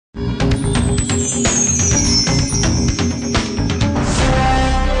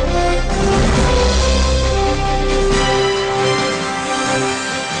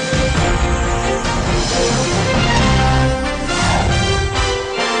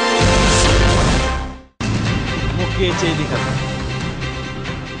முக்கிய செய்திகள்.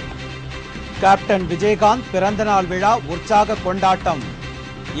 கேப்டன் விஜயகாந்த் பிறந்தநாள் விழா உற்சாக கொண்டாட்டம்.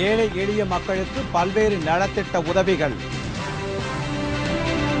 ஏழை எளிய மக்களுக்கு பல்வேறு நலத்திட்ட உதவிகள்.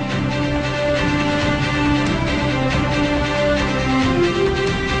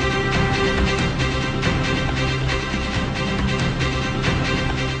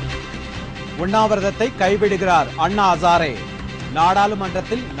 உண்ணாவிரதத்தை கைவிடுகிறார் அண்ணா ஹசாரே.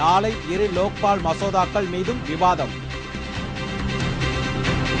 நாடாளுமன்றத்தில் நாளை இரு லோக்பால் மசோதாக்கள் மீதும் விவாதம்.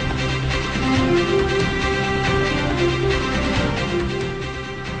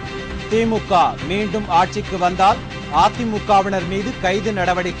 திமுக மீண்டும் ஆட்சிக்கு வந்தால் அதிமுகவினர் மீது கைது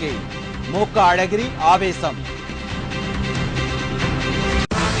நடவடிக்கை. மு.க. அழகிரி ஆவேசம்.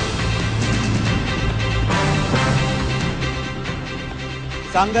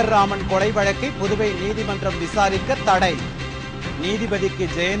 சங்கர்ராமன் கொலை வழக்கை புதுவை நீதிமன்றம் விசாரிக்க தடை. நீதிபதிக்கு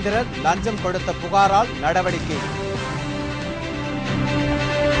ஜெயேந்திரன் லஞ்சம் கொடுத்த புகாரால் நடவடிக்கை.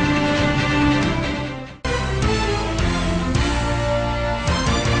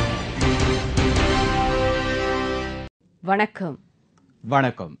 வணக்கம்.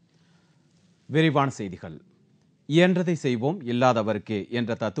 வணக்கம். விரிவான செய்திகள். இயன்றதை செய்வோம் இல்லாதவர்க்கே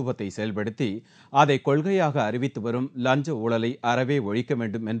என்ற தத்துவத்தை செயல்படுத்தி அதை கொள்கையாக அறிவித்து வரும் லஞ்ச ஊழலை அறவே ஒழிக்க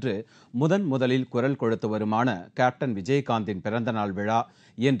வேண்டும் என்று முதலில் குரல் கொடுத்து வருமான கேப்டன் விஜயகாந்தின் பிறந்தநாள் விழா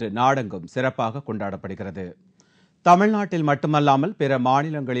இன்று நாடெங்கும் சிறப்பாக கொண்டாடப்படுகிறது. தமிழ்நாட்டில் மட்டுமல்லாமல் பிற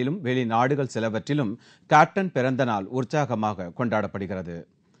மாநிலங்களிலும் வெளிநாடுகள் சிலவற்றிலும் கேப்டன் பிறந்தநாள் உற்சாகமாக கொண்டாடப்படுகிறது.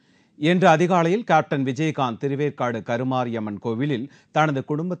 இன்று அதிகாலையில் கேப்டன் விஜயகாந்த் திருவேற்காடு கருமாரியம்மன் கோவிலில் தனது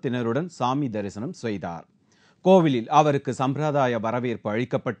குடும்பத்தினருடன் சாமி தரிசனம் செய்தார். கோவிலில் அவருக்கு சம்பிரதாய வரவேற்பு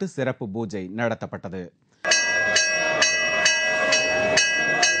அளிக்கப்பட்டு சிறப்பு பூஜை நடத்தப்பட்டது.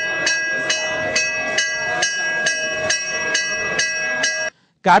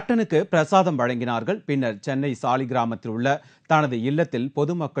 கேப்டனுக்கு பிரசாதம் வழங்கினார்கள். பின்னர் சென்னை சாலிகிராமத்தில் உள்ள தனது இல்லத்தில்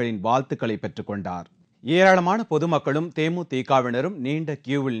பொதுமக்களின் வாழ்த்துக்களை பெற்றுக் கொண்டார். ஏராளமான பொதுமக்களும் தேமுதிகவினரும் நீண்ட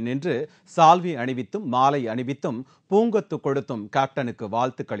கியூவில் நின்று சால்வி அணிவித்தும் மாலை அணிவித்தும் பூங்கொத்து கொடுத்தும் கேப்டனுக்கு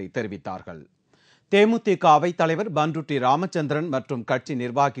வாழ்த்துக்களை தெரிவித்தார்கள். தேமுதிக அவைத் தலைவர் பன்ருட்டி ராமச்சந்திரன் மற்றும் கட்சி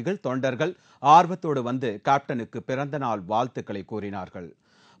நிர்வாகிகள் தொண்டர்கள் ஆர்வத்தோடு வந்து கேப்டனுக்கு பிறந்த நாள் வாழ்த்துக்களை கூறினார்கள்.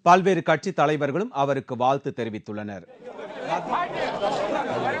 பல்வேறு கட்சி தலைவர்களும் அவருக்கு வாழ்த்து தெரிவித்துள்ளனர்.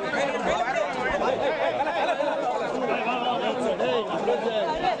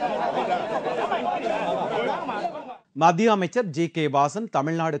 மத்திய அமைச்சர் ஜி.கே. வாசன்,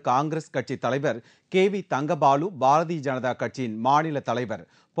 தமிழ்நாடு காங்கிரஸ் கட்சி தலைவர் கே.வி. தங்கபாலு, பாரதிய ஜனதா கட்சியின் மாநில தலைவர்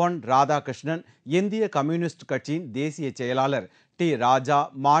பொன் ராதாகிருஷ்ணன், இந்திய கம்யூனிஸ்ட் கட்சியின் தேசிய செயலாளர் டி. ராஜா,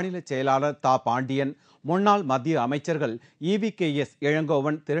 மாநில செயலாளர் தா. பாண்டியன், முன்னாள் மத்திய அமைச்சர்கள் இ.வி.கே.எஸ்.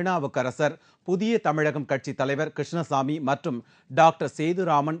 இளங்கோவன், திருநாவுக்கரசர், புதிய தமிழகம் கட்சி தலைவர் கிருஷ்ணசாமி மற்றும் டாக்டர்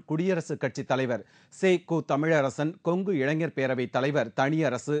சேதுராமன், குடியரசுக் கட்சி தலைவர் சே.கு. தமிழரசன், கொங்கு இளைஞர் பேரவை தலைவர்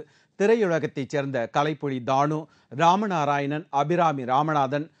தனியரசு, திரையுலகத்தைச் சேர்ந்த கலைப்புலி தானு, ராமநாராயணன், அபிராமி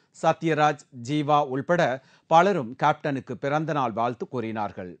ராமநாதன், சத்யராஜ், ஜீவா உள்பட பலரும் கேப்டனுக்கு பிறந்தநாள் வாழ்த்து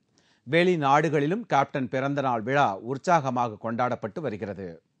கூறினார்கள். வெளிநாடுகளிலும் கேப்டன் பிறந்தநாள் விழா உற்சாகமாக கொண்டாடப்பட்டு வருகிறது.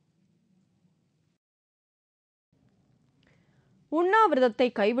 உண்ணாவிரதத்தை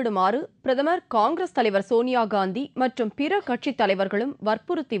கைவிடுமாறு பிரதமர், காங்கிரஸ் தலைவர் சோனியா காந்தி மற்றும் பிற கட்சித் தலைவர்களும்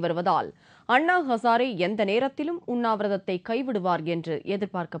வற்புறுத்தி வருவதால் அண்ணா ஹசாரே எந்த நேரத்திலும் உண்ணாவிரதத்தை கைவிடுவார் என்று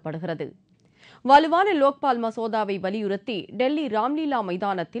எதிர்பார்க்கப்படுகிறது. வலுவான லோக்பால் மசோதாவை வலியுறுத்தி டெல்லி ராம்லீலா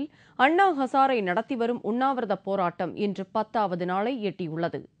மைதானத்தில் அண்ணா ஹசாரே நடத்தி வரும் உண்ணாவிரத போராட்டம் இன்று 10வது நாளை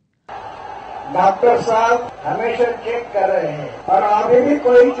எட்டியுள்ளது. डॉक्टर साहब हमेशा चेक कर रहे हैं और अभी भी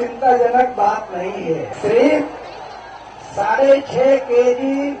कोई चिंताजनक बात नहीं है. सिर्फ 6.5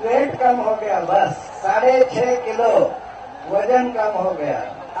 केजी वेट कम हो गया, बस 6.5 किलो वजन कम हो गया.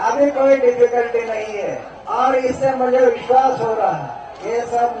 अभी कोई डिफिकल्टी नहीं है और इससे मुझे विश्वास हो रहा है. ये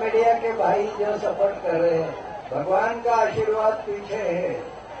सब मीडिया के भाई जो सपोर्ट कर रहे हैं, भगवान का आशीर्वाद पीछे है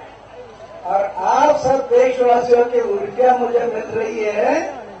और आप सब देशवासियों की ऊर्जा मुझे मिल रही है.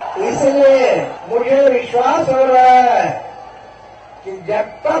 इसलिए मुझे विश्वास हो रहा है कि जब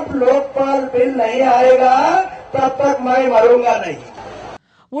तक लोकपाल बिल नहीं आएगा तब तक मैं मरूंगा नहीं.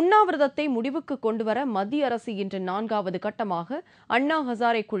 உண்ணாவிரதத்தை முடிவுக்கு கொண்டுவர மத்திய அரசு இன்று 4வது கட்டமாக அண்ணா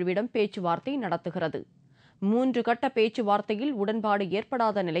ஹசாரே குழுவிடம் பேச்சுவார்த்தை நடத்துகிறது. 3 கட்ட பேச்சுவார்த்தையில் உடன்பாடு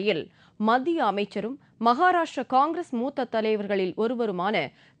ஏற்படாத நிலையில் மத்திய அமைச்சரும் மகாராஷ்டிர காங்கிரஸ் மூத்த தலைவர்களில் ஒருவருமான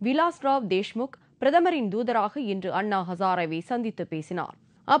விலாஸ்ராவ் தேஷ்முக் பிரதமரின் தூதராக இன்று அண்ணா ஹசாரேவை சந்தித்து பேசினார்.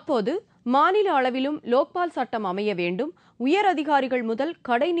 அப்போது மாநில அளவிலும் லோக்பால் சட்டம் அமைய வேண்டும், உயர் அதிகாரிகள் முதல்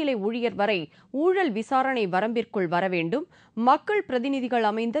கடைநிலை ஊழியர் வரை ஊழல் விசாரணை வரம்பிற்குள் வர வேண்டும், மக்கள் பிரதிநிதிகள்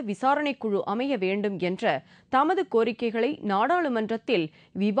அமைந்த விசாரணைக் குழு அமைய வேண்டும் என்ற தமது கோரிக்கைகளை நாடாளுமன்றத்தில்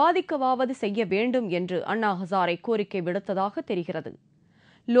விவாதிக்கவாவது செய்ய வேண்டும் என்று அண்ணா ஹசாரே கோரிக்கை விடுத்ததாக தெரிகிறது.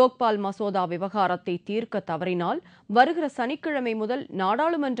 லோக்பால் மசோதா விவகாரத்தை தீர்க்க தவறினால் வருகிற சனிக்கிழமை முதல்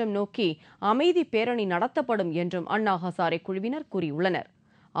நாடாளுமன்றம் நோக்கி அமைதி பேரணி நடத்தப்படும் என்றும் அண்ணா ஹசாரே குழுவினர் கூறியுள்ளனர்.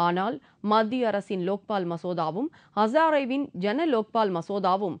 ஆனால் மத்திய அரசின் லோக்பால் மசோதாவும் ஹசாரேவின் ஜன லோக்பால்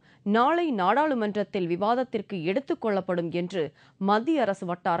மசோதாவும் நாளை நாடாளுமன்றத்தில் விவாதத்திற்கு எடுத்துக் கொள்ளப்படும் என்று மத்திய அரசு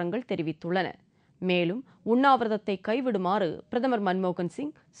வட்டாரங்கள் தெரிவித்துள்ளன. மேலும் உண்ணாவிரதத்தை கைவிடுமாறு பிரதமர் மன்மோகன்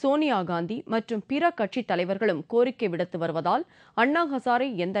சிங், சோனியா காந்தி மற்றும் பிற கட்சித் தலைவர்களும் கோரிக்கை விடுத்து வருவதால் அண்ணா ஹசாரே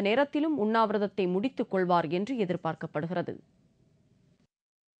எந்த நேரத்திலும் உண்ணாவிரதத்தை முடித்துக் கொள்வார் என்று எதிர்பார்க்கப்படுகிறது.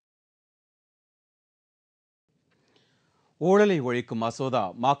 ஊழலை ஒழிக்கும் மசோதா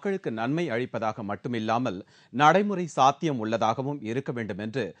மக்களுக்கு நன்மை அளிப்பதாக மட்டுமில்லாமல் நடைமுறை சாத்தியம் உள்ளதாகவும் இருக்க வேண்டும்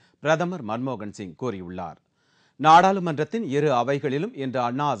என்று பிரதமர் மன்மோகன் சிங் கூறியுள்ளார். நாடாளுமன்றத்தின் இரு அவைகளிலும் இன்று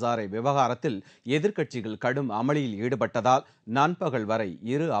அண்ணா ஹசாரே விவகாரத்தில் எதிர்க்கட்சிகள் கடும் அமளியில் ஈடுபட்டதால் நண்பகல் வரை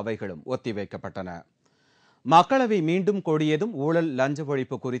இரு அவைகளும் ஒத்திவைக்கப்பட்டன. மக்களவை மீண்டும் கூடியதும் ஊழல் லஞ்ச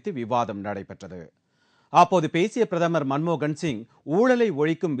ஒழிப்பு குறித்து விவாதம் நடைபெற்றது. அப்போது பேசிய பிரதமர் மன்மோகன் சிங், ஊழலை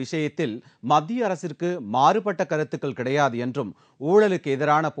ஒழிக்கும் விஷயத்தில் மத்திய அரசிற்கு மாறுபட்ட கருத்துக்கள் கிடையாது என்றும் ஊழலுக்கு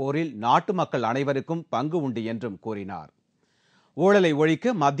எதிரான போரில் நாட்டு மக்கள் அனைவருக்கும் பங்கு உண்டு என்றும் கூறினார். ஊழலை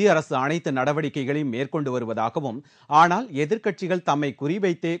ஒழிக்க மத்திய அரசு அனைத்து நடவடிக்கைகளையும் மேற்கொண்டு வருவதாகவும், ஆனால் எதிர்க்கட்சிகள் தம்மை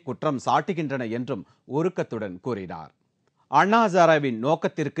குறிவைத்தே குற்றம் சாட்டுகின்றன என்றும் உருக்கத்துடன் கூறினார். அண்ணா ஹசாரேவின்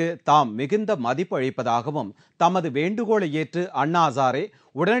நோக்கத்திற்கு தாம் மிகுந்த மதிப்பு அளிப்பதாகவும், தமது வேண்டுகோளை ஏற்று அண்ணா ஹசாரே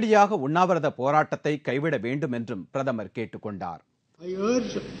உடனடியாக உண்ணாவிரத போராட்டத்தை கைவிட வேண்டும் என்றும் பிரதமர் கேட்டுக்கொண்டார். I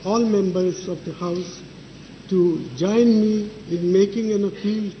urge all members of the House to join me in making an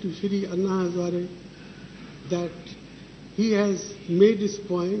appeal to Shri Anna Hazare that he has made his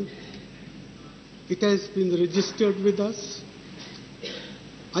point. It has been registered with us.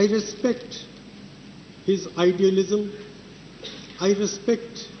 I respect his idealism. I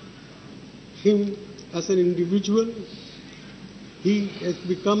respect him as an individual. He has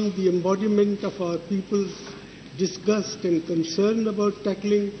become the embodiment of our people's disgust and concern about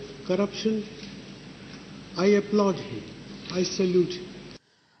tackling corruption. I applaud him. I salute him.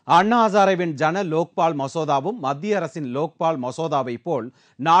 அண்ணா ஹசாரேவின் ஜன லோக்பால் மசோதாவும் மத்திய அரசின் லோக்பால் மசோதாவை போல்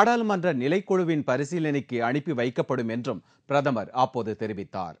நாடாளுமன்ற நிலைக்குழுவின் பரிசீலனைக்கு அனுப்பி வைக்கப்படும் என்றும் பிரதமர் அப்போது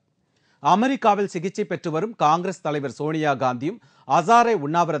தெரிவித்தார். அமெரிக்காவில் சிகிச்சை பெற்று வரும் காங்கிரஸ் தலைவர் சோனியா காந்தியும் ஹசாரே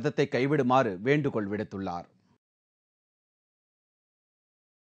உண்ணாவிரதத்தை கைவிடுமாறு வேண்டுகோள் விடுத்துள்ளார்.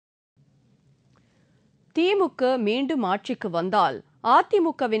 திமுக மீண்டும் ஆட்சிக்கு வந்தால்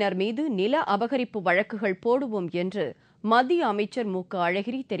அதிமுகவினர் மீது நில அபகரிப்பு வழக்குகள் போடுவோம் என்று மத்திய அமைச்சர் மு.க.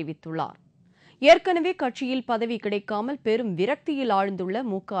 அழகிரி தெரிவித்துள்ளார். ஏற்கனவே கட்சியில் பதவி கிடைக்காமல் பெரும் விரக்தியில் ஆழ்ந்துள்ள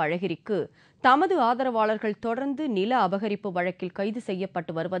மு.க. அழகிரிக்கு தமது ஆதரவாளர்கள் தொடர்ந்து நில அபகரிப்பு வழக்கில் கைது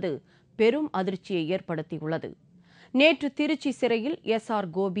செய்யப்பட்டு வருவது பெரும் அதிர்ச்சியை ஏற்படுத்தியுள்ளது. நேற்று திருச்சி சிறையில் எஸ்.ஆர்.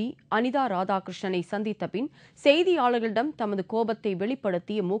 கோபி, அனிதா ராதாகிருஷ்ணனை சந்தித்த பின் செய்தியாளர்களிடம் தமது கோபத்தை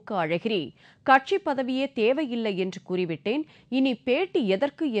வெளிப்படுத்திய மு.க. அழகிரி, கட்சி பதவியே தேவையில்லை என்று கூறிவிட்டேன், இனி பேட்டி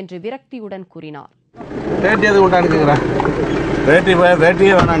எதற்கு என்று விரக்தியுடன் கூறினார்.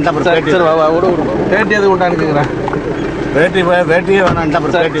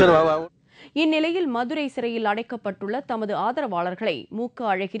 இந்நிலையில் மதுரை சிறையில் அடைக்கப்பட்டுள்ள தமது ஆதரவாளர்களை மு.க.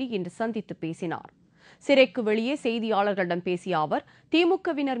 அழகிரி இன்று சந்தித்து பேசினார். சிறைக்கு வெளியே செய்தியாளர்களிடம் பேசிய அவர்,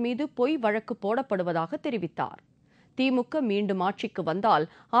 திமுகவினர் மீது பொய் வழக்கு போடப்படுவதாக தெரிவித்தார். திமுக மீண்டும் ஆட்சிக்கு வந்தால்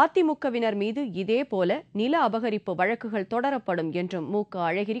அதிமுகவினர் மீது இதேபோல நில அபகரிப்பு வழக்குகள் தொடரப்படும் என்றும் மு.க.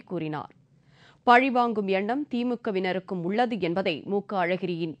 அழகிரி கூறினார். பழிவாங்கும் எண்ணம் திமுகவினருக்கும் உள்ளது என்பதை மு.க.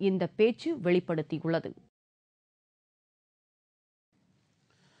 அழகிரியின் இந்த பேச்சு வெளிப்படுத்தியுள்ளது.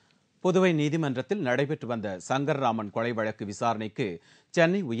 புதுவை நீதிமன்றத்தில் நடைபெற்று வந்த சங்கர்ராமன் கொலை வழக்கு விசாரணைக்கு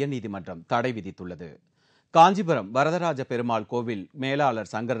சென்னை உயர்நீதிமன்றம் தடை விதித்துள்ளது. காஞ்சிபுரம் வரதராஜ பெருமாள் கோவில்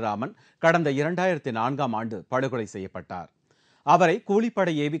மேலாளர் சங்கர்ராமன் கடந்த 2004ஆம் ஆண்டு படுகொலை செய்யப்பட்டார். அவரை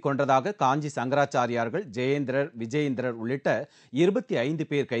கூலிப்படை ஏவி கொன்றதாக காஞ்சி சங்கராச்சாரியார்கள் ஜெயேந்திரர், விஜயேந்திரர் உள்ளிட்ட 25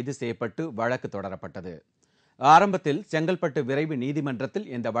 பேர் கைது செய்யப்பட்டு வழக்கு தொடரப்பட்டது. ஆரம்பத்தில் செங்கல்பட்டு விரைவு நீதிமன்றத்தில்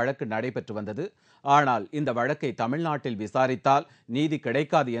இந்த வழக்கு நடைபெற்று வந்தது. ஆனால் இந்த வழக்கை தமிழ்நாட்டில் விசாரித்தால் நீதி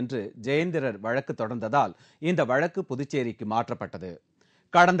கிடைக்காது என்று ஜெயேந்திரர் வழக்கு தொடர்ந்ததால் இந்த வழக்கு புதுச்சேரிக்கு மாற்றப்பட்டது.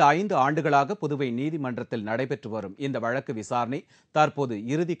 கடந்த 5 ஆண்டுகளாக புதுவை நீதிமன்றத்தில் நடைபெற்று வரும் இந்த வழக்கு விசாரணை தற்போது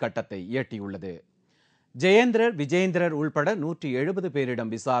இறுதி கட்டத்தை எட்டியுள்ளது. ஜெயேந்திரர், விஜயேந்திரர் உள்பட 170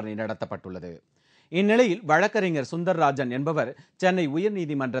 பேரிடம் விசாரணை நடத்தப்பட்டுள்ளது. இந்நிலையில் வழக்கறிஞர் சுந்தர்ராஜன் என்பவர் சென்னை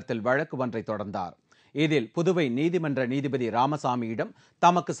உயர்நீதிமன்றத்தில் வழக்கு ஒன்றை தொடர்ந்தார். இதில் புதுவை நீதிமன்ற நீதிபதி ராமசாமியிடம்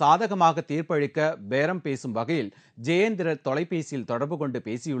தமக்கு சாதகமாக தீர்ப்பளிக்க பேரம் பேசும் வகையில் ஜெயேந்திரர் தொலைபேசியில் தொடர்பு கொண்டு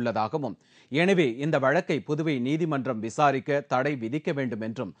பேசியுள்ளதாகவும், எனவே இந்த வழக்கை புதுவை நீதிமன்றம் விசாரிக்க தடை விதிக்க வேண்டும்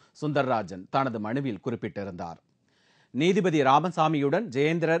என்றும் சுந்தர்ராஜன் தனது மனுவில் குறிப்பிட்டிருந்தார். நீதிபதி ராமசாமியுடன்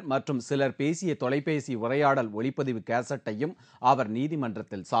ஜெயேந்திரர் மற்றும் சிலர் பேசிய தொலைபேசி உரையாடல் ஒளிப்பதிவு கேசட்டையும் அவர்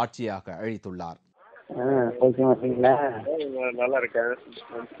நீதிமன்றத்தில் சாட்சியாக அளித்துள்ளார். நல்லா இருக்கேன்,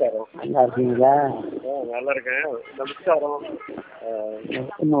 நமஸ்காரம். நல்லா இருக்கீங்களா? நல்லா இருக்கேன், நமஸ்காரம்.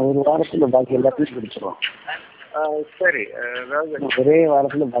 இன்னும் ஒரு வாரத்துல பாக்கி எல்லாத்தையும் கொடுத்துருவோம். சரி, அதாவது ஒரே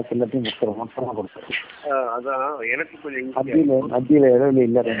வாரத்துல பாக்கி எல்லாத்தையும் கொடுத்துருவோம், மொத்தமா கொடுத்துருவோம். அதான் எனக்கு கொஞ்சம் மத்தியில இடைவெளி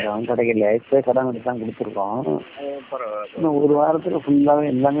இல்ல, ரெண்டு கடைகள்ல இப்ப கடன் எடுத்தான் கொடுத்துருக்கோம். பரவாயில்ல. இன்னும் ஒரு வாரத்துல ஃபுல்லாவே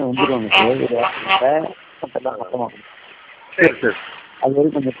எல்லாமே வந்துடும். மொத்தமா கொடுத்துருவோம். சரி சரி, அது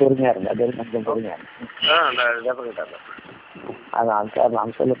வரைக்கும் கொஞ்சம் பொறுமையா இருக்கு. அது வரைக்கும் கொஞ்சம் பொறுமையா இருக்கு.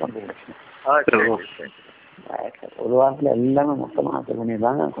 அதான் சொல்ல பண்ணுறேன். ஒரு வாரத்துல எல்லாமே மொத்தமா பண்ணி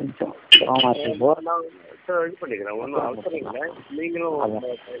தான் கொஞ்சம் சிரமமா இருக்கு. இது பண்ணிக்கிறேன், ஒன்றும் அவசரம் இல்லை. நீங்களும்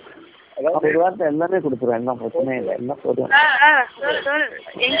ஒரு வாரத்தை எல்லாமே கொடுத்துருவோம், எல்லாம் பிரச்சனையே இல்லை, எல்லாம் போதும்.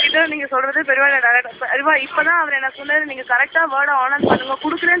 என்கிட்ட நீங்க சொல்றது பெரியவா இப்பதான் அவர் என்ன சொன்னாரு, நீங்க கரெக்டா வேர்டை ஆனர் பண்ணுங்க,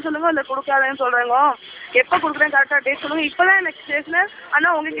 கொடுக்குறேன்னு சொல்லுங்க இல்ல கொடுக்காதேன்னு சொல்றேங்க, எப்ப கொடுக்குறேன் கரெக்டா டேட் சொல்லுங்க. இப்பதான் எனக்கு பேசுனேன், ஆனா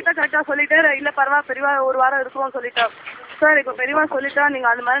உங்ககிட்ட கரெக்டா சொல்லிட்டு இல்ல பரவாயில்ல பெரியவா ஒரு வாரம் இருக்குவோம் சொல்லிட்டா சார். இப்ப பெரியவா சொல்லிட்டா நீங்க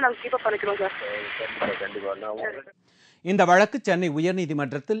அந்த மாதிரி நாங்க கீப் அப் பண்ணிக்கிறோம் சார். இந்த வழக்கு சென்னை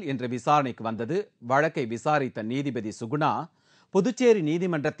உயர்நீதிமன்றத்தில் இன்று விசாரணைக்கு வந்தது. வழக்கை விசாரித்த நீதிபதி சுகுணா புதுச்சேரி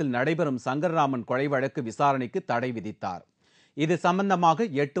நீதிமன்றத்தில் நடைபெறும் சங்கர்ராமன் கொலை வழக்கு விசாரணைக்கு தடை விதித்தார். இது சம்பந்தமாக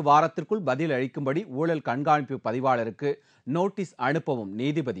 8 வாரத்திற்குள் பதில் அளிக்கும்படி ஊழல் கண்காணிப்பு பதிவாளருக்கு நோட்டீஸ் அனுப்பவும்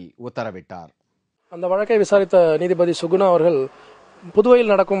நீதிபதி உத்தரவிட்டார். அந்த வழக்கை விசாரித்த நீதிபதி சுகுணா அவர்கள்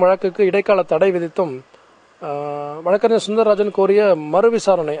புதுவையில் நடக்கும் வழக்குக்கு இடைக்கால தடை விதித்தும் வழக்கறிஞர் சுந்தரராஜன் கோரிய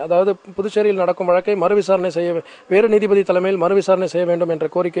மறுவிசாரணை, அதாவது புதுச்சேரியில் நடக்கும் வழக்கை மறுவிசாரணை செய்ய வேறு நீதிபதி தலைமையில் மறுவிசாரணை செய்ய வேண்டும் என்ற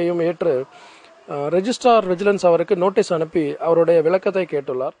கோரிக்கையும் ஏற்று ரெஜிஸ்ட்ரார் விஜிலன்ஸ் அவருக்கு நோட்டீஸ் அனுப்பி அவருடைய விளக்கத்தை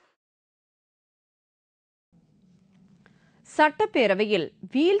கேட்டுள்ளார். சட்டப்பேரவையில்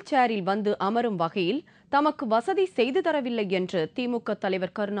வீல் சேரில் வந்து அமரும் வகையில் தமக்கு வசதி செய்து தரவில்லை என்று திமுக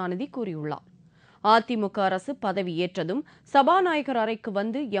தலைவர் கருணாநிதி கூறியுள்ளார். அதிமுக அரசு பதவி ஏற்றதும் சபாநாயகர் அறைக்கு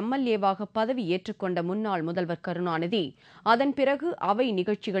வந்து எம்எல்ஏவாக பதவி ஏற்றுக்கொண்ட முன்னாள் முதல்வர் கருணாநிதி அதன் பிறகு அவை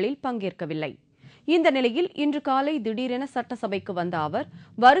நிகழ்ச்சிகளில் பங்கேற்கவில்லை. இந்த நிலையில் இன்று காலை திடீரென சட்டசபைக்கு வந்த அவர்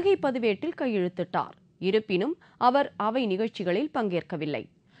வருகை பதிவேட்டில் கையெழுத்திட்டார். இருப்பினும் அவர் அவை நிகழ்ச்சிகளில் பங்கேற்கவில்லை.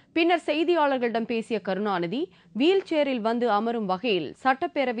 பின்னர் செய்தியாளர்களிடம் பேசிய கருணாநிதி வீல் சேரில் வந்து அமரும் வகையில்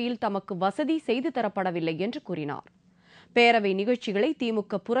சட்டப்பேரவையில் தமக்கு வசதி செய்து தரப்படவில்லை என்று கூறினார். பேரவை நிகழ்ச்சிகளை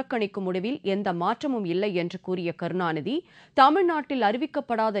திமுக புறக்கணிக்கும் முடிவில் எந்த மாற்றமும் இல்லை என்று கூறிய கருணாநிதி தமிழ்நாட்டில்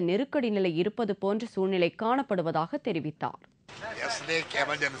அறிவிக்கப்படாத நெருக்கடி நிலை இருப்பது போன்ற சூழ்நிலை காணப்படுவதாக தெரிவித்தார்.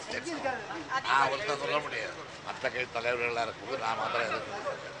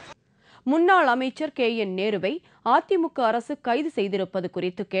 முன்னாள் அமைச்சர் KN நேருவை அதிமுக அரசு கைது செய்திருப்பது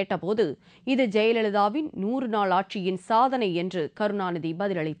குறித்து கேட்டபோது இது ஜெயலலிதாவின் 100 நாள் ஆட்சியின் சாதனை என்று கருணாநிதி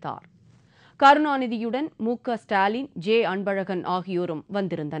பதிலளித்தார். கருணாநிதியுடன் MK ஸ்டாலின், J அன்பழகன் ஆகியோரும்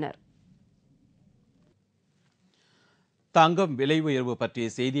வந்திருந்தனர். தங்கம் விலை உயர்வு பற்றிய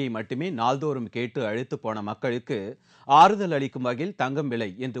செய்தியை மட்டுமே நாள்தோறும் கேட்டு அழுத்து போன மக்களுக்கு ஆறுதல் அளிக்கும் வகையில் தங்கம் விலை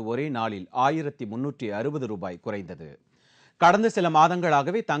இன்று ஒரே நாளில் 1360 ரூபாய் குறைந்தது. கடந்த சில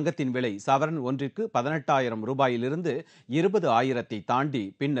மாதங்களாகவே தங்கத்தின் விலை சவரன் ஒன்றிற்கு 18,000 ரூபாயிலிருந்து 20,000 தாண்டி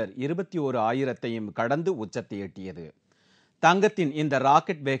பின்னர் 21,000 கடந்து உச்சத்தை எட்டியது. தங்கத்தின் இந்த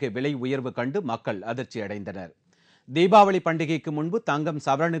ராக்கெட் வேக விலை உயர்வு கண்டு மக்கள் அதிர்ச்சி அடைந்தனர். தீபாவளி பண்டிகைக்கு முன்பு தங்கம்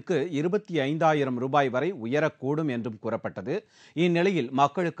சவரனுக்கு 25,000 ரூபாய் வரை உயரக்கூடும் என்றும் கூறப்பட்டது. இந்நிலையில்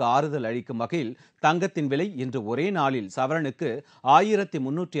மக்களுக்கு ஆறுதல் அளிக்கும் வகையில் தங்கத்தின் விலை இன்று ஒரே நாளில் சவரனுக்கு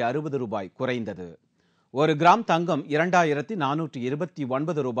 1360 ரூபாய் குறைந்தது. 1 கிராம் தங்கம்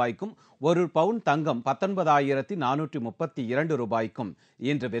 2,429 ரூபாய்க்கும் 1 பவுன் தங்கம் 19,432 ரூபாய்க்கும்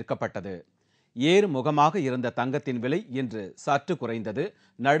இன்று விற்கப்பட்டது. ஏறு முகமாக இருந்த தங்கத்தின் விலை இன்று சற்று குறைந்தது.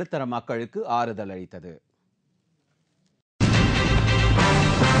 நடுத்தர மக்களுக்கு ஆறுதல் அளித்தது.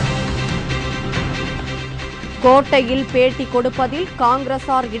 கோட்டையில் பேட்டி கொடுப்பதில்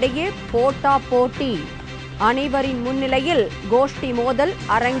காங்கிரசார் இடையே போட்டா போட்டி. அனைவரின் முன்னிலையில் கோஷ்டி மோதல்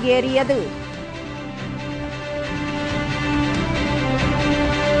அரங்கேறியது.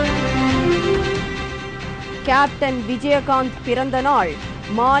 கேப்டன் விஜயகாந்த் பிறந்த நாள்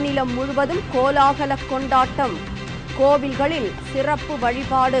மாநிலம் முழுவதும் கோலாகல கொண்டாட்டம். கோவில்களில் சிறப்பு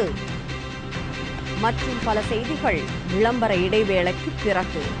வழிபாடு மற்றும் பல செய்திகள் விளம்பர இடைவேளைக்கு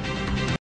பிறகு.